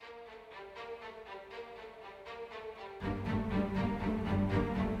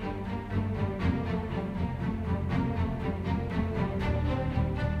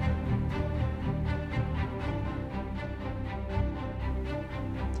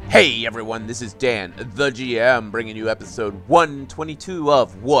Hey everyone, this is Dan, the GM, bringing you episode 122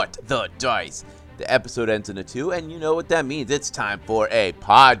 of What the Dice. The episode ends in a 2, and you know what that means. It's time for a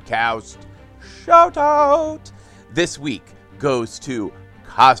podcast shout-out. This week goes to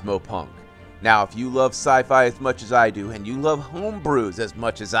Cosmopunk. Now, if you love sci-fi as much as I do, and you love homebrews as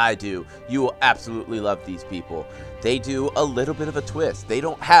much as I do, you will absolutely love these people. They do a little bit of a twist. They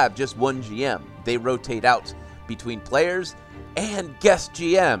don't have just one GM. They rotate out between players and guest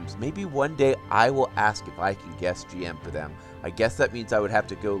GMs. Maybe one day I will ask if I can guest GM for them. I guess that means I would have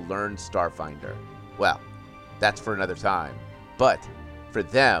to go learn Starfinder. Well, that's for another time. But for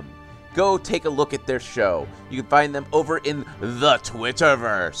them, go take a look at their show. You can find them over in the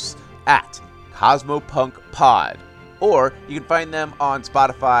Twitterverse at Cosmopunk Pod. Or you can find them on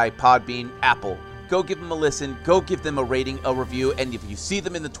Spotify, Podbean, Apple. Go give them a listen. Go give them a rating, a review. And if you see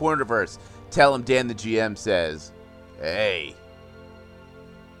them in the Twitterverse, tell them Dan the GM says, hey.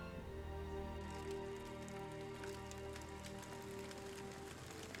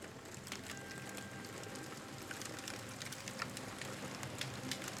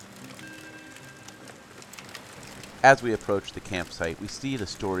 As we approach the campsite, we see the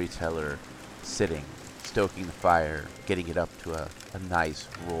storyteller sitting, stoking the fire, getting it up to a nice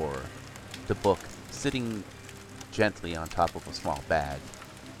roar. The book sitting gently on top of a small bag.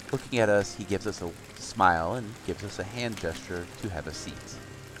 Looking at us, he gives us a smile and gives us a hand gesture to have a seat.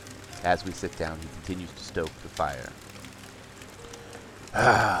 As we sit down, he continues to stoke the fire.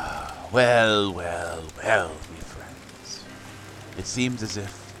 Well, me friends. It seems as if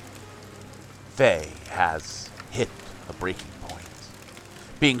Faye has hit a breaking point,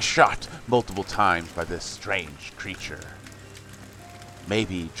 being shot multiple times by this strange creature.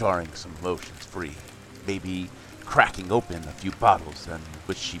 Maybe jarring some emotions free, maybe cracking open a few bottles in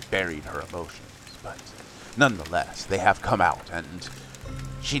which she buried her emotions, but nonetheless, they have come out, and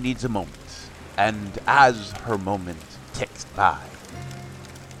she needs a moment. And as her moment ticks by,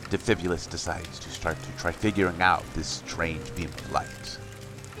 Defibulus decides to start to try figuring out this strange beam of light.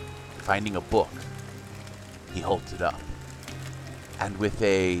 Finding a book, he holds it up, and with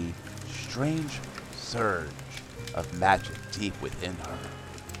a strange surge of magic deep within her,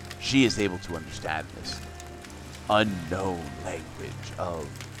 she is able to understand this unknown language of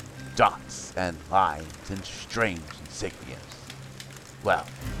dots and lines and strange insignias. Well,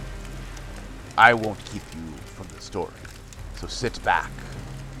 I won't keep you from the story, so sit back,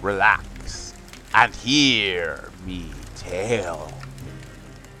 relax, and hear me tell.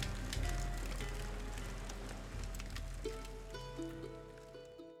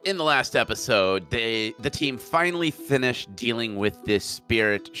 In the last episode, the team finally finished dealing with this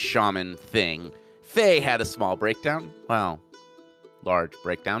spirit shaman thing. Faye had a small breakdown. Well, large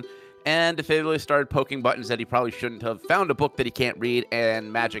breakdown. And Defibulus started poking buttons that he probably shouldn't have. Found a book that he can't read,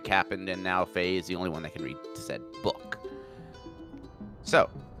 and magic happened, and now Faye is the only one that can read said book. So,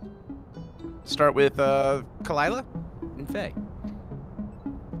 start with Kalila and Faye.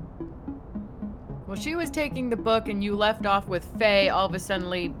 Well, she was taking the book and you left off with Faye all of a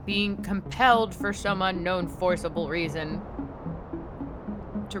sudden being compelled for some unknown forcible reason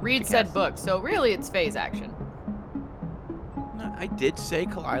to read said book. So really it's Faye's action. No, I did say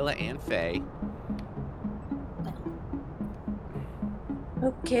Kalila and Faye.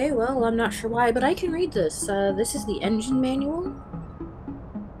 Okay, well, I'm not sure why, but I can read this. This is the engine manual.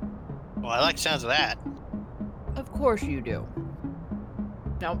 Well, I like the sounds of that. Of course you do.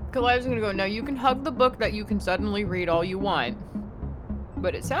 Now, Kalila's gonna go, now you can hug the book that you can suddenly read all you want.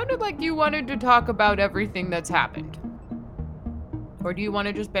 But it sounded like you wanted to talk about everything that's happened. Or do you want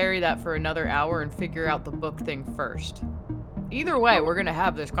to just bury that for another hour and figure out the book thing first? Either way, we're gonna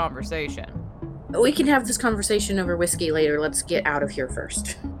have this conversation. We can have this conversation over whiskey later. Let's get out of here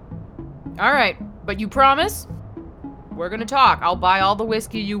first. Alright, but you promise? We're gonna talk. I'll buy all the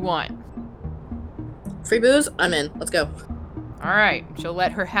whiskey you want. Free booze? I'm in. Let's go. Alright, she'll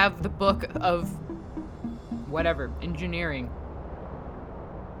let her have the book of whatever, engineering.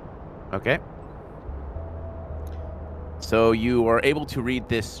 Okay. So you are able to read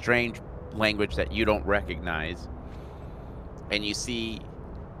this strange language that you don't recognize. And you see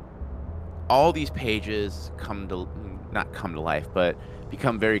all these pages not come to life, but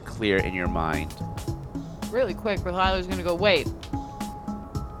become very clear in your mind. Really quick, Lila's gonna go, wait.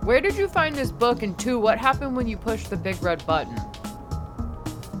 Where did you find this book? And 2, what happened when you pushed the big red button?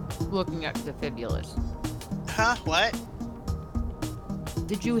 Looking at Defibulus. Huh? What?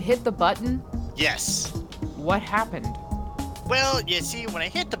 Did you hit the button? Yes. What happened? Well, you see, when I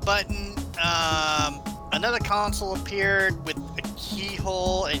hit the button, another console appeared with a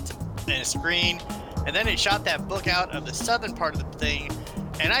keyhole and a screen, and then it shot that book out of the southern part of the thing,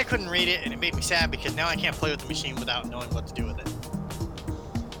 and I couldn't read it, and it made me sad because now I can't play with the machine without knowing what to do with it.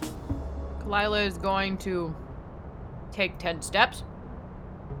 Kalila is going to take 10 steps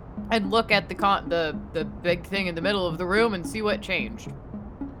and look at the big thing in the middle of the room and see what changed.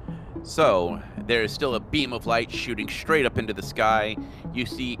 So, there is still a beam of light shooting straight up into the sky. You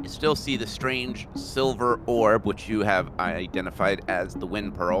still see the strange silver orb, which you have identified as the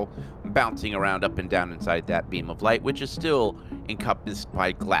wind pearl, bouncing around up and down inside that beam of light, which is still encompassed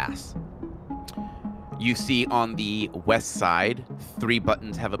by glass. You see on the west side, 3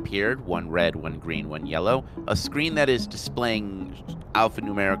 buttons have appeared, one red, one green, one yellow, a screen that is displaying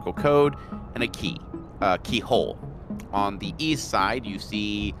alphanumerical code, and a keyhole. On the east side, you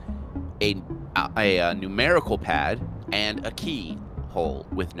see a numerical pad and a keyhole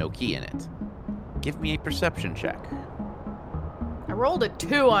with no key in it. Give me a perception check. I rolled a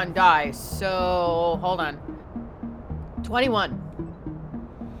 2 on dice, so hold on. 21.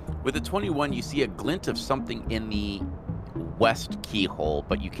 With a 21, you see a glint of something in the west keyhole,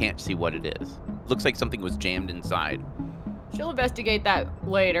 but you can't see what it is. Looks like something was jammed inside. She'll investigate that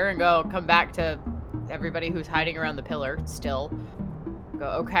later and come back to everybody who's hiding around the pillar still. Go,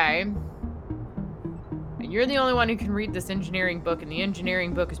 okay. And you're the only one who can read this engineering book, and the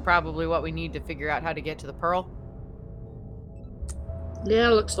engineering book is probably what we need to figure out how to get to the pearl. Yeah,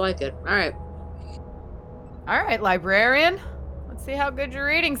 looks like it. Alright. Alright, librarian. Let's see how good your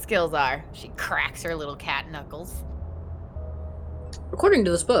reading skills are. She cracks her little cat knuckles. According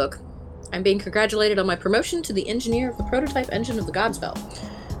to this book, I'm being congratulated on my promotion to the engineer of the prototype engine of the Godspell.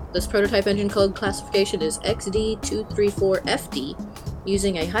 This prototype engine code classification is XD234FD,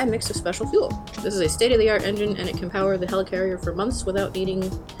 using a high mix of special fuel. This is a state-of-the-art engine, and it can power the helicarrier for months without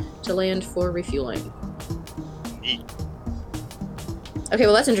needing to land for refueling. Neat. Okay,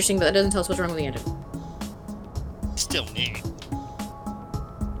 well that's interesting, but that doesn't tell us what's wrong with the engine. Still neat.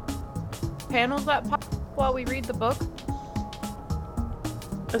 Panels that pop while we read the book.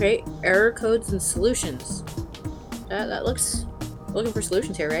 Okay, error codes and solutions. That looks... Looking for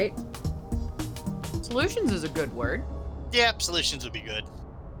solutions here, right? Solutions is a good word. Yep, solutions would be good.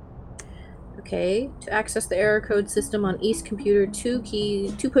 Okay, to access the error code system on East computer,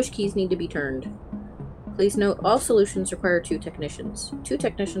 2 push keys need to be turned. Please note, all solutions require 2 technicians. 2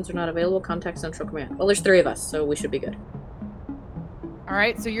 technicians are not available. Contact Central Command. Well, there's 3 of us, so we should be good.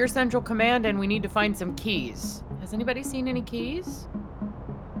 Alright, so you're Central Command, and we need to find some keys. Has anybody seen any keys?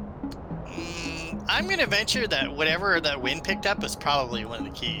 I'm gonna venture that whatever that wind picked up is probably one of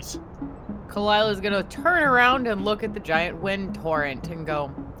the keys. Kalila's gonna turn around and look at the giant wind torrent and go,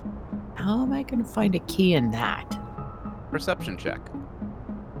 how am I gonna find a key in that? Perception check.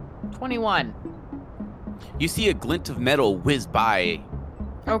 21. You see a glint of metal whiz by.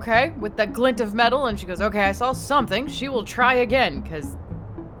 Okay, with that glint of metal, and she goes, okay, I saw something. She will try again, because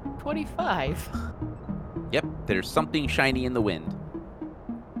 25. Yep, there's something shiny in the wind.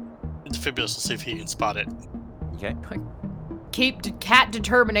 Defibulous will see if he can spot it. Okay. Keep cat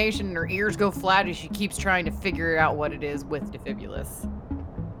determination, and her ears go flat as she keeps trying to figure out what it is with Defibulous.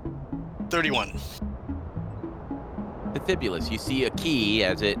 31. Defibulous, you see a key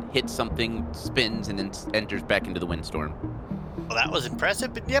as it hits something, spins, and then enters back into the windstorm. Well, that was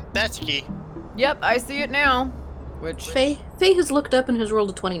impressive, but yep, that's the key. Yep, I see it now. Which, Faye has looked up and has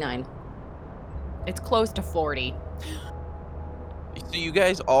rolled a 29. it's close to 40. So you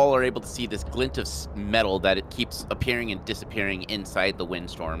guys all are able to see this glint of metal that it keeps appearing and disappearing inside the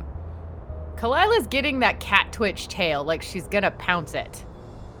windstorm. Kalila's getting that cat twitch tail, like she's gonna pounce it.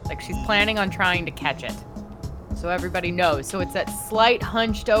 Like she's planning on trying to catch it. So everybody knows. So it's that slight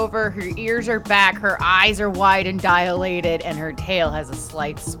hunched over, her ears are back, her eyes are wide and dilated, and her tail has a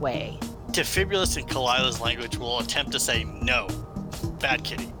slight sway. Defibulous in Kalila's language will attempt to say no. Bad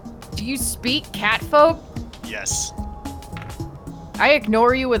kitty. Do you speak cat folk? Yes. I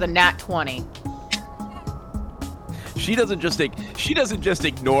ignore you with a nat 20. She doesn't just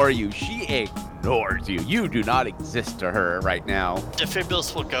ignore you. She ignores you. You do not exist to her right now.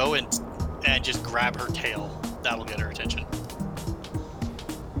 Defibulous will go and just grab her tail. That'll get her attention.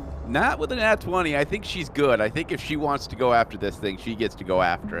 Not with an nat 20. I think she's good. I think if she wants to go after this thing, she gets to go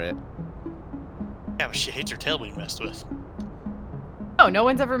after it. Yeah, but she hates her tail being messed with. Oh, no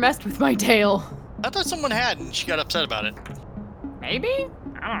one's ever messed with my tail. I thought someone had, and she got upset about it. Maybe?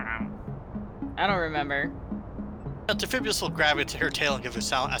 I don't know. I don't remember. Defibulous will grab it to her tail and give a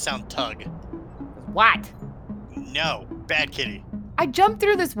sound tug. What? No, bad kitty. I jumped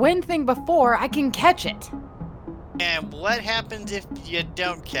through this wind thing before. I can catch it. And what happens if you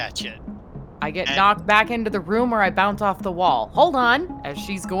don't catch it? I get knocked back into the room or I bounce off the wall. Hold on, as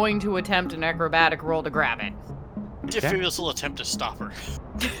she's going to attempt an acrobatic roll to grab it. Defibulous will attempt to stop her.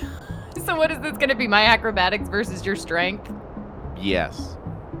 So what is this going to be, my acrobatics versus your strength? Yes.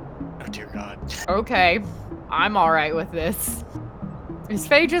 Oh dear God. Okay, I'm alright with this. Is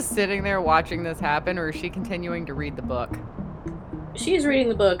Faye just sitting there watching this happen, or is she continuing to read the book? She is reading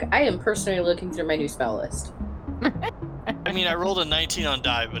the book. I am personally looking through my new spell list. I mean, I rolled a 19 on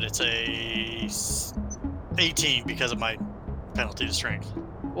die, but it's a 18 because of my penalty to strength.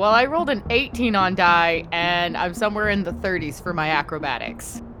 Well, I rolled an 18 on die, and I'm somewhere in the 30s for my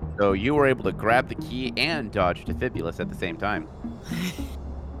acrobatics. So you were able to grab the key and dodge Defibulous at the same time.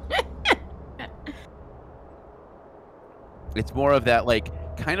 It's more of that, like,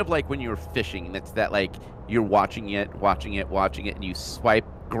 kind of like when you're fishing. That's that, like, you're watching it, and you swipe,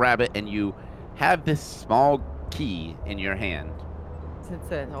 grab it, and you have this small key in your hand.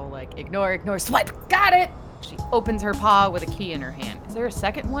 It's a whole, like, ignore, swipe, got it! She opens her paw with a key in her hand. Is there a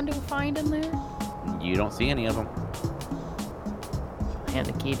second one to find in there? You don't see any of them. Hand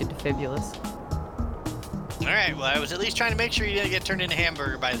the key to Defibulous. Alright, well, I was at least trying to make sure you didn't get turned into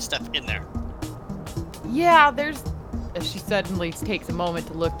hamburger by the stuff in there. Yeah, there's... She suddenly takes a moment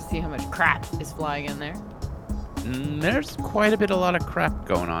to look to see how much crap is flying in there. There's quite a lot of crap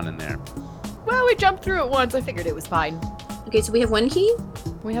going on in there. Well, we jumped through it once. I figured it was fine. Okay, so we have one key?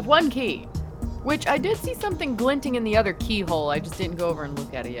 We have one key, which I did see something glinting in the other keyhole. I just didn't go over and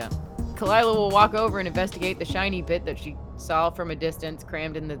look at it yet. Kalila will walk over and investigate the shiny bit that she saw from a distance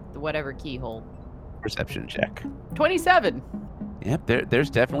crammed in the whatever keyhole. Perception check. 27. Yep, there's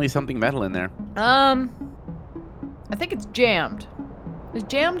definitely something metal in there. I think it's jammed. Is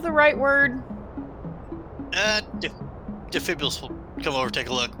jammed the right word? Defibulous will come over, take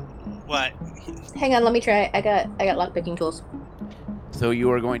a look. What? Hang on, let me try. I got lockpicking tools. So you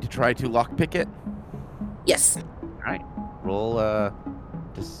are going to try to lockpick it? Yes. All right. Roll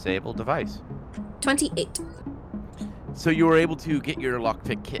disable device. 28. So you were able to get your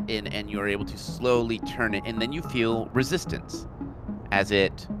lockpick kit in, and you were able to slowly turn it, and then you feel resistance as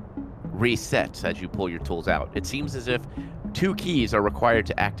it resets as you pull your tools out. It seems as if 2 keys are required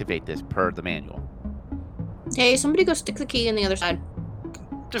to activate this per the manual. Hey, somebody go stick the key in the other side.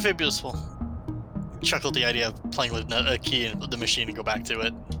 Defibulous will chuckle at the idea of playing with a key in the machine and go back to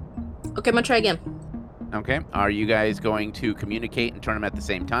it. Okay, I'm gonna try again. Okay. Are you guys going to communicate and turn them at the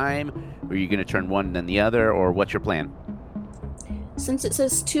same time? Or are you going to turn one and then the other? Or what's your plan? Since it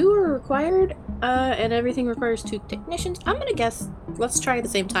says 2 are required, and everything requires 2 technicians, I'm gonna guess let's try at the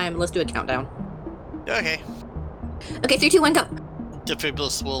same time and let's do a countdown. Okay. Okay, 3, 2, 1, go.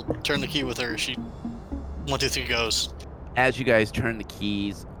 Defibulous will turn the key with her. She 1, 2, 3 goes. As you guys turn the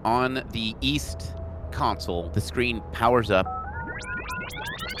keys on the east console, the screen powers up,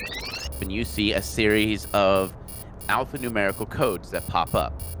 and you see a series of alphanumerical codes that pop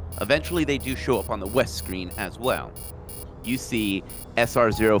up. Eventually, they do show up on the west screen as well. You see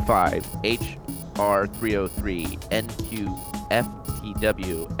SR05, HR303, NQ,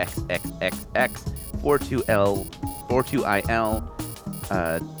 FTW, XXXX, 42L, 42IL,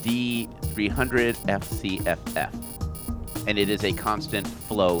 D300, FCFF. And it is a constant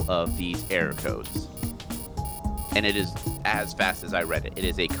flow of these error codes. And it is as fast as I read it. It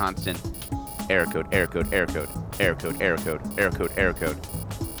is a constant error code, error code, error code, error code, error code, error code, error code.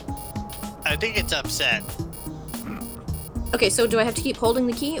 I think it's upset. Okay, so do I have to keep holding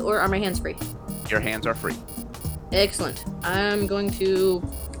the key or are my hands free? Your hands are free. Excellent. I'm going to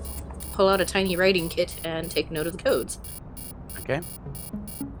pull out a tiny writing kit and take note of the codes. Okay?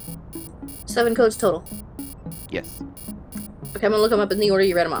 7 codes total. Yes. Okay, I'm gonna look them up in the order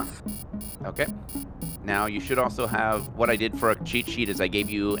you read them off. Okay. Now, you should also have, what I did for a cheat sheet is I gave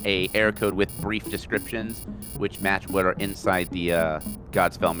you a error code with brief descriptions, which match what are inside the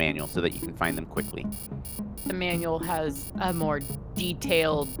Godspell manual so that you can find them quickly. The manual has a more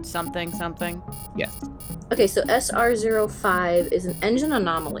detailed something. Yes. Okay, so SR05 is an engine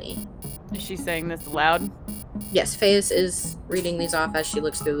anomaly. Is she saying this aloud? Yes, Faye is reading these off as she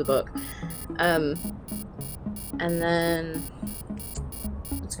looks through the book. And then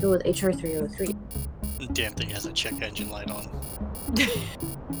let's go with HR303. Damn thing has a check engine light on.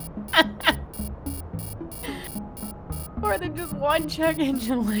 Or there's just one check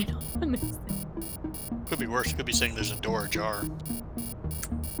engine light on this. Could be worse. Could be saying there's a door ajar.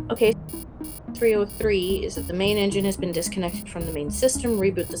 Okay, 303 is that the main engine has been disconnected from the main system.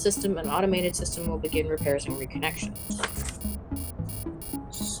 Reboot the system. An automated system will begin repairs and reconnection.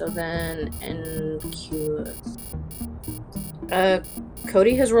 So then NQ.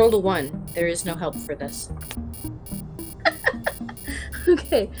 Cody has rolled a 1. There is no help for this.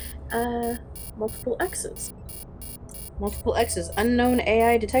 Okay. Multiple X's. Multiple X's. Unknown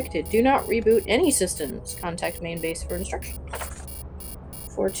AI detected. Do not reboot any systems. Contact main base for instructions.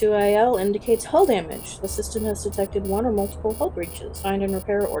 42IL indicates hull damage. The system has detected one or multiple hull breaches. Find and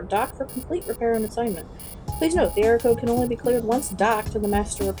repair or dock for complete repair and assignment. Please note, the error code can only be cleared once docked and the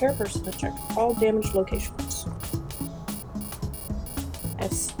master repair person has checked all damaged locations.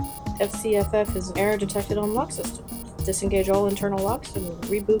 FCFF is an error detected on lock system. Disengage all internal locks and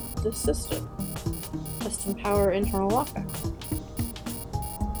reboot the system. Custom power internal lockback.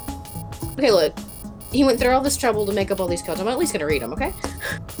 Okay, look. He went through all this trouble to make up all these codes. I'm at least gonna read them, okay?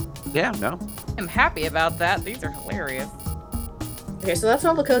 Yeah, no. I'm happy about that. These are hilarious. Okay, so that's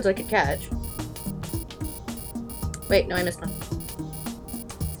all the codes I could catch. Wait, no, I missed one.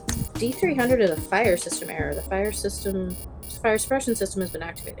 D300 is a fire system error. The fire suppression system has been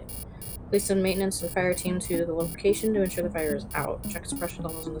activated. Please send maintenance and fire team to the location to ensure the fire is out. Check suppression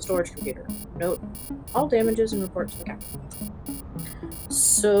levels in the storage computer. Note all damages and report to the captain.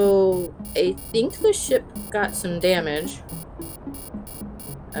 So, I think the ship got some damage.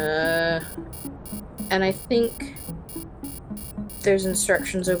 And I think there's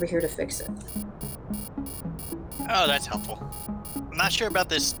instructions over here to fix it. Oh, that's helpful. I'm not sure about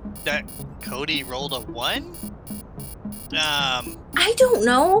this. That Cody rolled a 1? I don't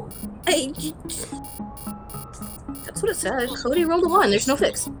know. That's what it said. Cody rolled a 1. There's no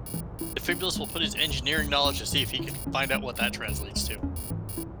fix. Defibulus will put his engineering knowledge to see if he can find out what that translates to.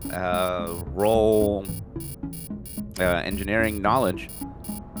 Roll engineering knowledge.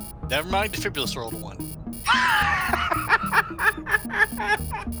 Never mind, Defibulus rolled a 1.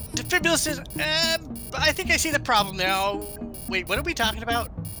 Defibulus says, I think I see the problem now. Wait, what are we talking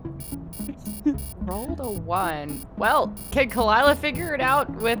about? Rolled a 1. Well, can Kalila figure it out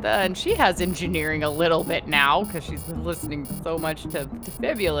with, and she has engineering a little bit now, because she's been listening so much to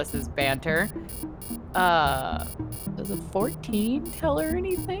Fibulus's banter. Does a 14 tell her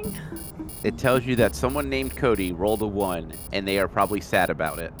anything? It tells you that someone named Cody rolled a 1, and they are probably sad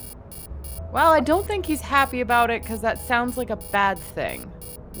about it. Well, I don't think he's happy about it, because that sounds like a bad thing.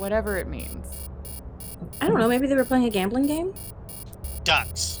 Whatever it means. I don't know, maybe they were playing a gambling game?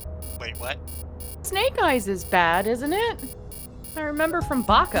 Ducks. Wait, what? Snake Eyes is bad, isn't it? I remember from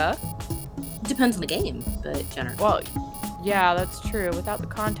Baka. Depends on the game, but generally. Well, yeah, that's true. Without the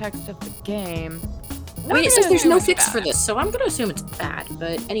context of the game. I mean, it says there's no fix for this, so I'm going to assume it's bad.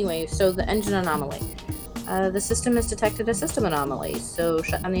 But anyway, so the engine anomaly. The system has detected a system anomaly, so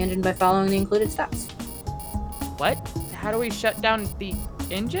shut down the engine by following the included steps. What? How do we shut down the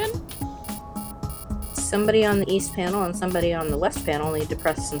engine? Somebody on the east panel and somebody on the west panel need to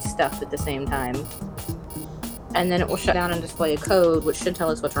press some stuff at the same time. And then it will shut down and display a code, which should tell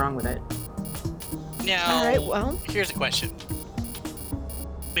us what's wrong with it. Now, Alright, well. Here's a question.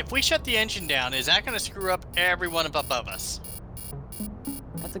 If we shut the engine down, is that going to screw up everyone above us?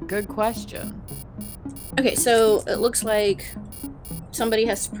 That's a good question. Okay, so it looks like somebody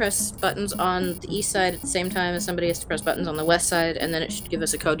has to press buttons on the east side at the same time as somebody has to press buttons on the west side, and then it should give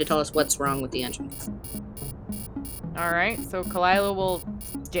us a code to tell us what's wrong with the engine. Alright, so Kalila will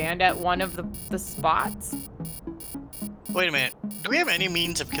stand at one of the spots. Wait a minute. Do we have any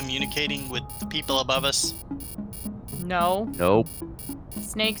means of communicating with the people above us? No. Nope. The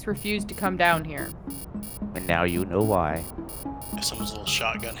snakes refuse to come down here. And now you know why. Someone's a little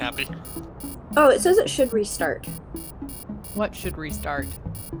shotgun happy. Oh, it says it should restart. What should restart?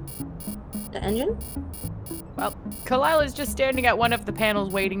 The engine? Well, Kalila's just standing at one of the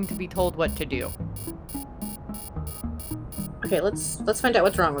panels waiting to be told what to do. Okay, let's find out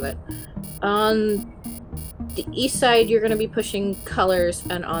what's wrong with it. On the east side, you're going to be pushing colors,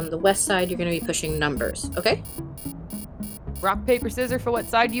 and on the west side, you're going to be pushing numbers, okay? Rock, paper, scissors for what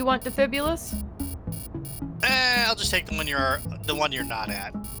side you want, Defibulus? I'll just take the one you're not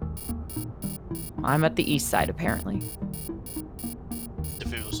at. I'm at the east side, apparently.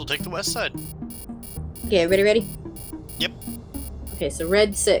 Defibulus will take the west side. Okay, ready? Yep. Okay, so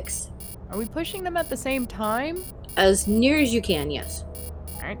red 6. Are we pushing them at the same time? As near as you can, yes.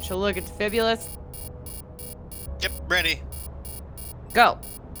 Alright, she'll look at Defibulus. Yep, ready. Go.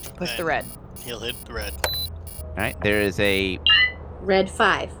 Push the And red. He'll hit the red. Alright, there is a... Red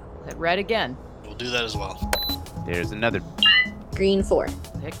 5. Hit red again. We'll do that as well. There's another... Green 4.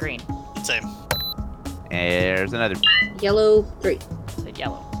 Hit green. Same. There's another... Yellow 3. Hit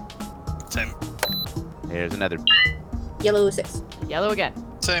yellow. Same. There's another... Yellow 6. Hit yellow again.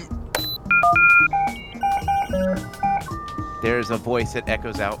 Same. There's a voice that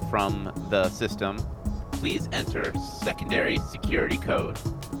echoes out from the system. please enter secondary security code.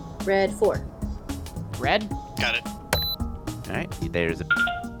 Red 4. Red, Got it. All right, there's a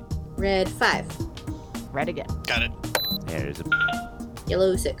Red 5. red again. Got it. there's a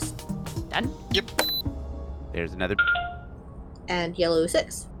Yellow 6. Done. Yep. there's another And yellow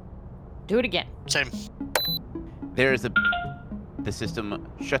 6. Do it again. Same. there's a the system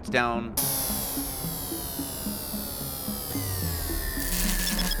shuts down.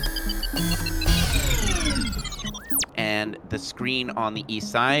 And the screen on the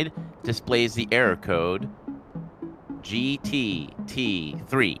east side displays the error code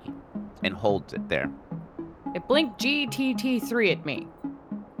GTT3 and holds it there. It blinked GTT3 at me.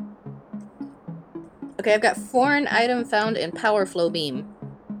 Okay, I've got foreign item found in power flow beam.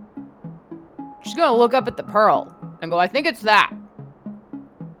 She's gonna look up at the pearl and go, I think it's that.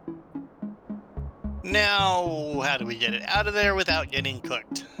 Now, how do we get it out of there without getting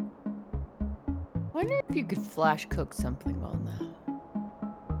cooked? Wonder if you could flash cook something on that.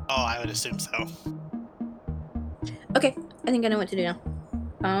 Oh, I would assume so. Okay, I think I know what to do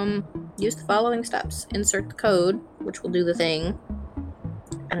now. Use the following steps. Insert the code, which will do the thing.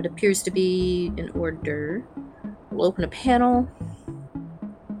 And it appears to be in order. We'll open a panel.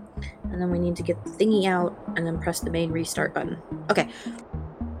 And then we need to get the thingy out and then press the main restart button. Okay.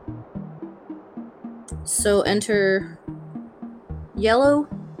 So enter yellow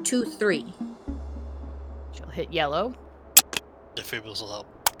 2 3. She'll hit yellow. Defibrillator will help.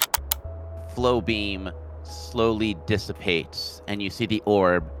 Flow beam slowly dissipates, and you see the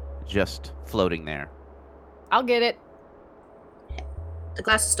orb just floating there. I'll get it. The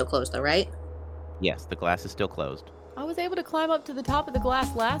glass is still closed though, right? Yes, the glass is still closed, I was able to climb up to the top of the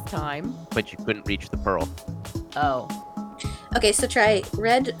glass last time. but you couldn't reach the pearl. Oh. Okay, so try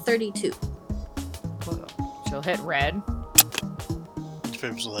red 32. Whoa. She'll hit red.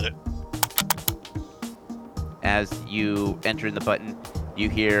 Defibrillator will hit it. As you enter in the button, you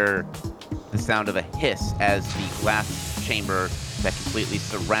hear the sound of a hiss as the glass chamber that completely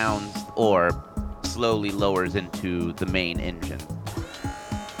surrounds the orb slowly lowers into the main engine.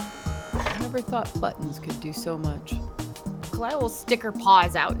 I never thought buttons could do so much. Kalila will stick her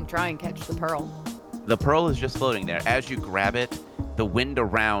paws out and try and catch the pearl. The pearl is just floating there. As you grab it, the wind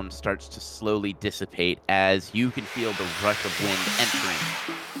around starts to slowly dissipate as you can feel the rush of wind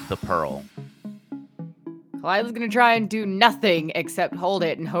entering the pearl. Kalila's gonna try and do nothing except hold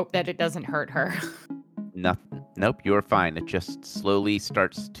it and hope that it doesn't hurt her. Nope, you're fine. It just slowly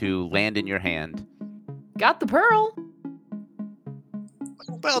starts to land in your hand. Got the pearl.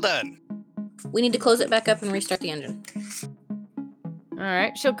 Well done. We need to close it back up and restart the engine. All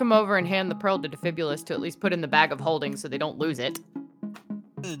right, she'll come over and hand the pearl to Defibulus to at least put in the bag of holding so they don't lose it.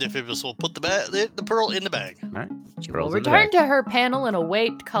 Defibrillator will put the pearl in the bag. All right. She Pearl's will in the return bag. to her panel and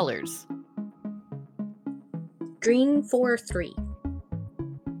await colors. Green 4 3.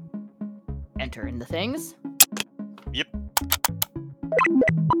 Enter in the things. Yep.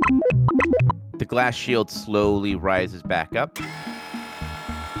 The glass shield slowly rises back up.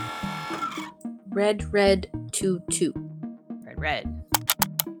 Red 2 2. Red.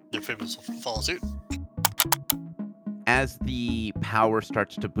 Defibrillator will follow suit. As the power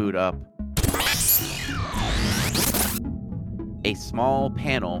starts to boot up, a small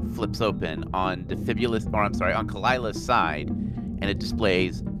panel flips open on on Kalila's side, and it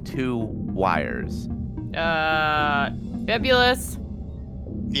displays 2 wires. Fibulus.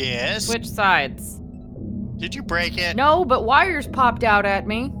 Yes. Switch sides. Did you break it? No, but wires popped out at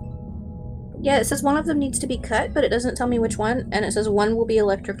me. Yeah, it says one of them needs to be cut, but it doesn't tell me which one, and it says one will be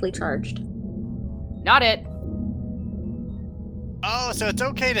electrically charged. Not it. Oh, so it's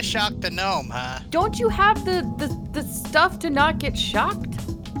okay to shock the gnome, huh? Don't you have the stuff to not get shocked?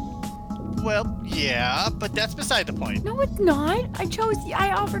 Well, yeah, but that's beside the point. No, it's not.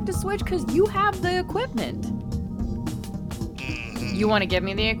 I offered to switch because you have the equipment. Mhm. You want to give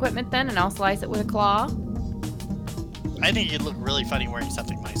me the equipment then, and I'll slice it with a claw? I think you'd look really funny wearing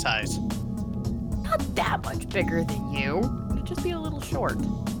something my size. Not that much bigger than you. It'd just be a little short.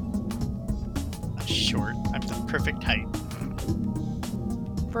 Short. I'm the perfect height.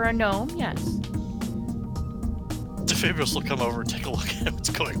 For a gnome, yes. Defibrillator will come over and take a look at what's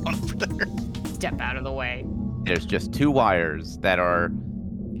going on over there. Step out of the way. There's just 2 wires that are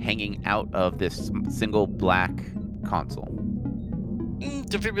hanging out of this single black console.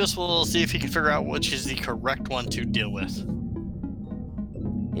 Defibrillator will see if he can figure out which is the correct one to deal with.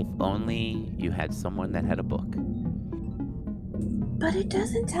 If only you had someone that had a book. But it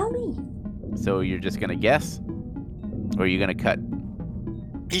doesn't tell me. So you're just gonna guess? Or are you gonna cut?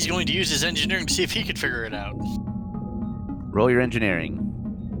 He's going to use his engineering to see if he can figure it out. Roll your engineering.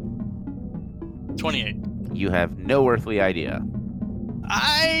 28. You have no earthly idea.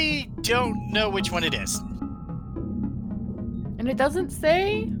 I don't know which one it is. And it doesn't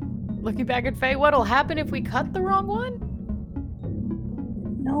say, looking back at Faye, what'll happen if we cut the wrong one?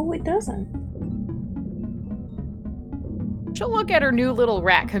 No, it doesn't. She'll look at her new little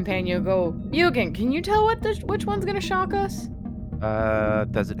rat companion and go, Yugen, can you tell which one's gonna shock us?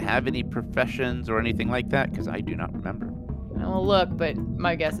 Does it have any professions or anything like that? Because I do not remember. I'll look, but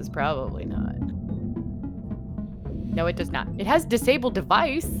my guess is probably not. No, it does not. It has disabled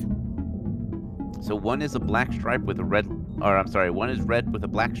device. So one is a black stripe with a red, or I'm sorry, one is red with a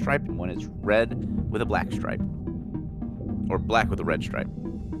black stripe, and one is red with a black stripe. Or black with a red stripe.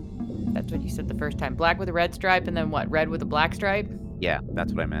 That's what you said the first time. Black with a red stripe, and then what? Red with a black stripe? Yeah,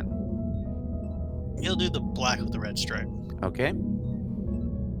 that's what I meant. He'll do the black with the red stripe. Okay.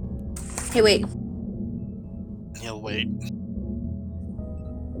 Hey, wait. He'll wait.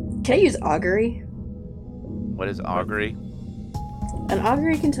 Can I use augury? What is augury? An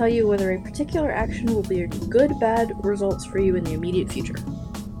augury can tell you whether a particular action will be good, bad results for you in the immediate future.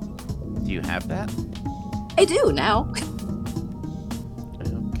 Do you have that? I do now.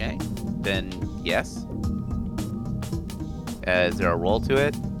 Okay. Then yes. Is there a roll to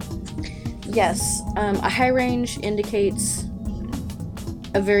it? Yes. A high range indicates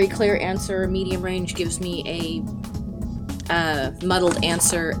a very clear answer. A medium range gives me a muddled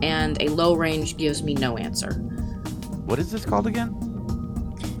answer, and a low range gives me no answer. What is this called again?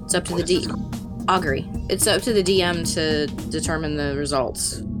 It's up to the D. Augury. It's up to the DM to determine the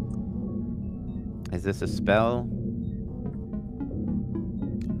results. Is this a spell?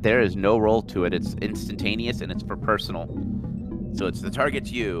 There is no roll to it. It's instantaneous and it's for personal. So it's the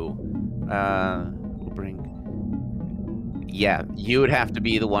target's you. We'll bring. Yeah, you would have to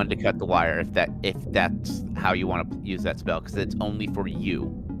be the one to cut the wire if that's how you want to use that spell, because it's only for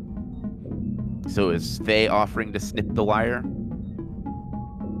you. So is Faye offering to snip the wire?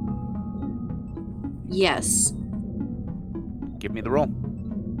 Yes. Give me the roll.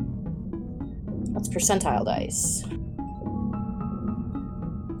 That's percentile dice.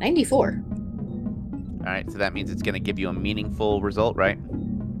 94. All right, so that means it's going to give you a meaningful result, right?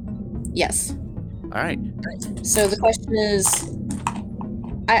 Yes. All right. So the question is,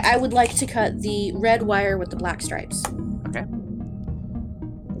 I would like to cut the red wire with the black stripes. Okay.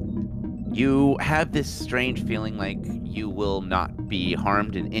 You have this strange feeling like you will not be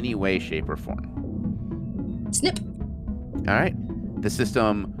harmed in any way, shape, or form. Snip. All right. The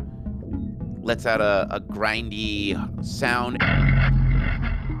system lets out a grindy sound,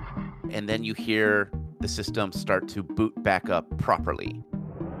 and then you hear the system start to boot back up properly.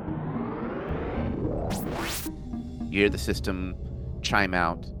 You hear the system chime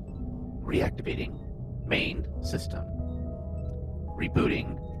out, reactivating main system.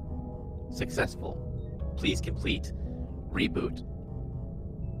 Rebooting. Successful. Please complete reboot.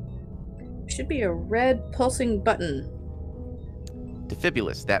 Should be a red pulsing button.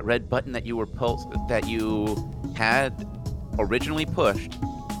 Defibulous, that red button that you had originally pushed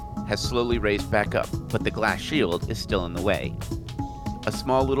has slowly raised back up, but the glass shield is still in the way. A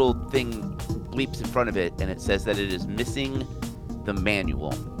small little thing bleeps in front of it, and it says that it is missing the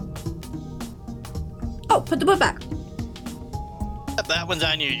manual. Oh, put the book back. That one's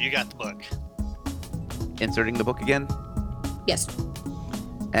on you. You got the book. Inserting the book again. Yes.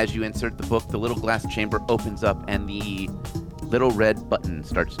 As you insert the book, the little glass chamber opens up, and the little red button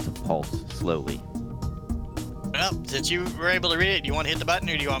starts to pulse slowly. Well, since you were able to read it, do you want to hit the button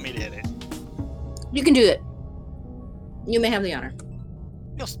or do you want me to hit it? You can do it. You may have the honor.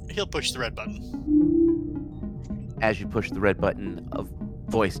 He'll push the red button. As you push the red button, a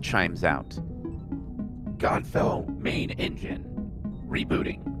voice chimes out. Godfellow main engine.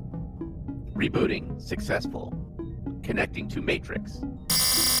 Rebooting. Rebooting successful. Connecting to Matrix.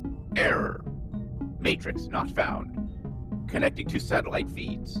 Error. Matrix not found. Connecting to satellite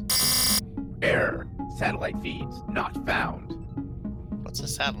feeds. Error. Satellite feeds not found. What's a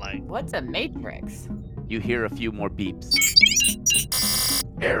satellite? What's a matrix? You hear a few more beeps.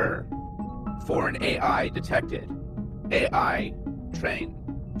 Error. Foreign AI detected. AI. Train.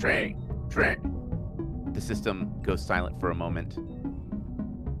 The system goes silent for a moment.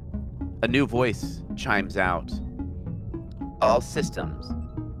 A new voice chimes out. All systems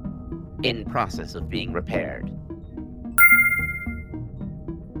in process of being repaired.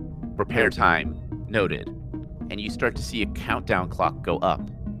 Repair time noted. And you start to see a countdown clock go up.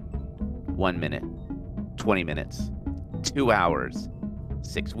 1 minute, 20 minutes, 2 hours,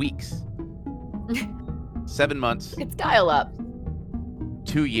 6 weeks, 7 months, It's dial up.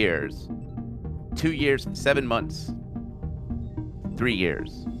 2 years, 2 years, 7 months, 3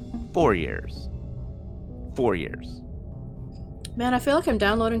 years, 4 years, 4 years. Man, I feel like I'm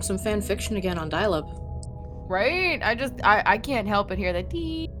downloading some fan fiction again on dial-up. Right? I can't help but hear the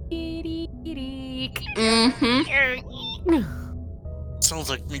dee dee dee dee. Sounds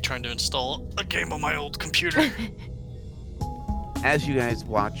like me trying to install a game on my old computer. As you guys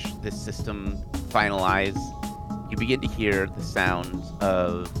watch this system finalize, you begin to hear the sounds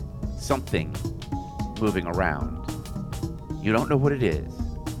of something moving around. You don't know what it is,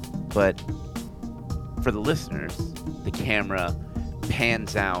 but for the listeners, the camera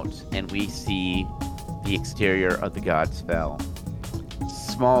pans out and we see the exterior of the Godspell.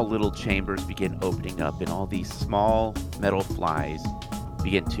 Small little chambers begin opening up, and all these small metal flies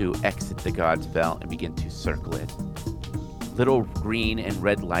begin to exit the Godspell and begin to circle it. Little green and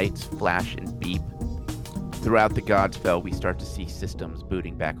red lights flash and beep. Throughout the Godspell, we start to see systems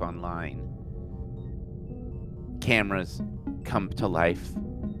booting back online. Cameras come to life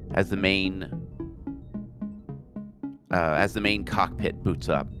as the main cockpit boots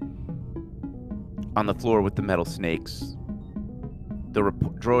up. On the floor with the metal snakes, the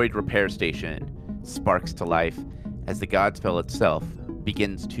droid repair station sparks to life as the Godspell itself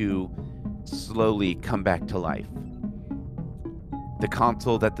begins to slowly come back to life. The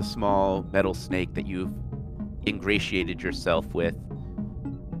console that the small metal snake that you've ingratiated yourself with,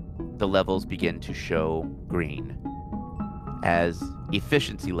 the levels begin to show green as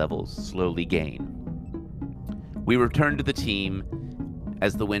efficiency levels slowly gain. We return to the team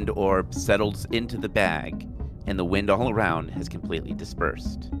as the wind orb settles into the bag and the wind all around has completely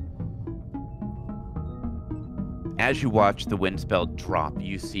dispersed. As you watch the wind spell drop,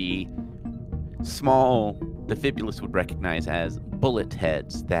 you see small, the Fibulus would recognize as bullet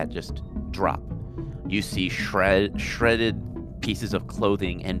heads that just drop. You see shredded pieces of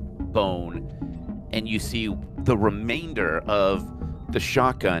clothing and bone, and you see the remainder of the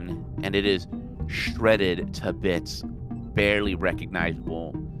shotgun, and it is shredded to bits, barely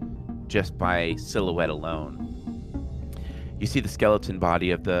recognizable just by silhouette alone. You see the skeleton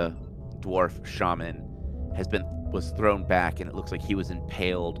body of the dwarf shaman was thrown back, and it looks like he was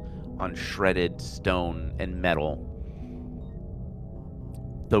impaled on shredded stone and metal.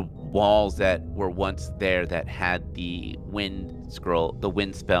 The walls that were once there that had the wind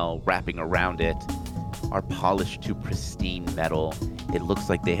spell wrapping around it are polished to pristine metal. It looks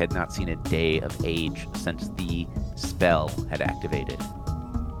like they had not seen a day of age since the spell had activated.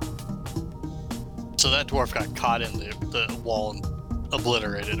 So that dwarf got caught in the wall and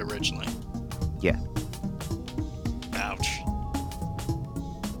obliterated originally. Yeah. Ouch.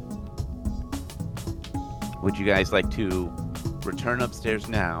 Would you guys like to return upstairs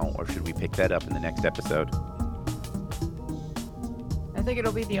now, or should we pick that up in the next episode? I think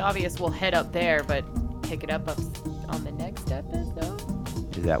it'll be the obvious we'll head up there, but pick it up on the next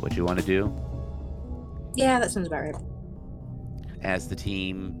episode? Is that what you want to do? Yeah, that sounds about right. As the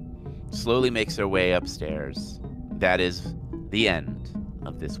team slowly makes their way upstairs, that is the end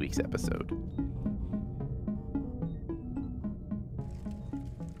of this week's episode.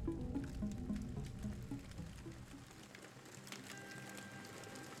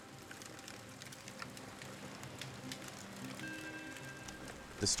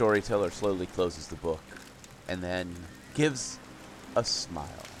 The storyteller slowly closes the book and then gives a smile.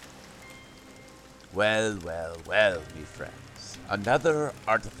 Well, well, well, me friends. Another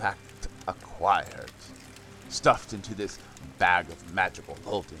artifact acquired, stuffed into this bag of magical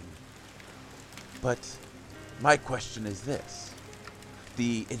holding. But my question is this.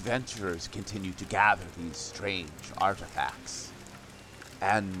 The adventurers continue to gather these strange artifacts,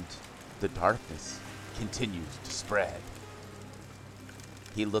 and the darkness continues to spread.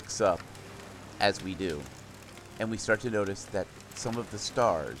 He looks up, as we do, and we start to notice that some of the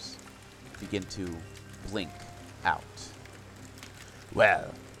stars begin to blink out.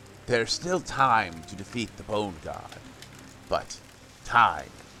 Well, there's still time to defeat the Bone God, but time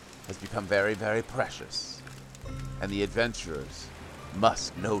has become very, very precious, and the adventurers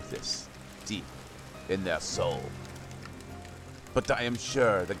must know this deep in their soul. But I am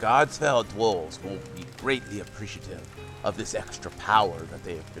sure the Godsfell dwarves will be greatly appreciative of this extra power that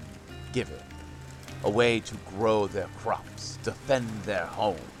they have been given. A way to grow their crops, defend their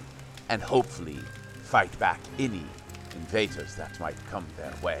home, and hopefully fight back any invaders that might come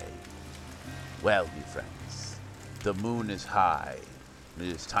their way. Well, me friends, the moon is high, and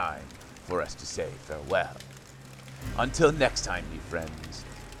it is time for us to say farewell. Until next time, me friends,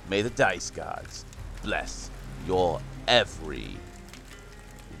 may the dice gods bless your every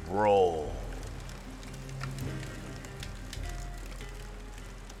roll.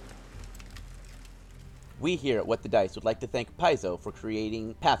 We here at What the Dice would like to thank Paizo for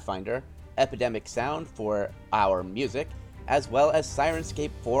creating Pathfinder Epidemic Sound for our music, as well as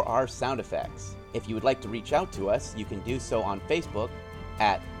Sirenscape for our sound effects. If you would like to reach out to us, you can do so on Facebook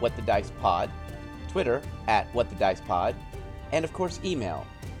at WhatTheDicePod, Twitter at WhatTheDicePod, and of course email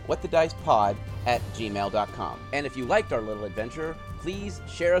whatthedicepod@gmail.com. And if you liked our little adventure, please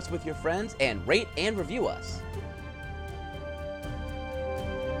share us with your friends and rate and review us.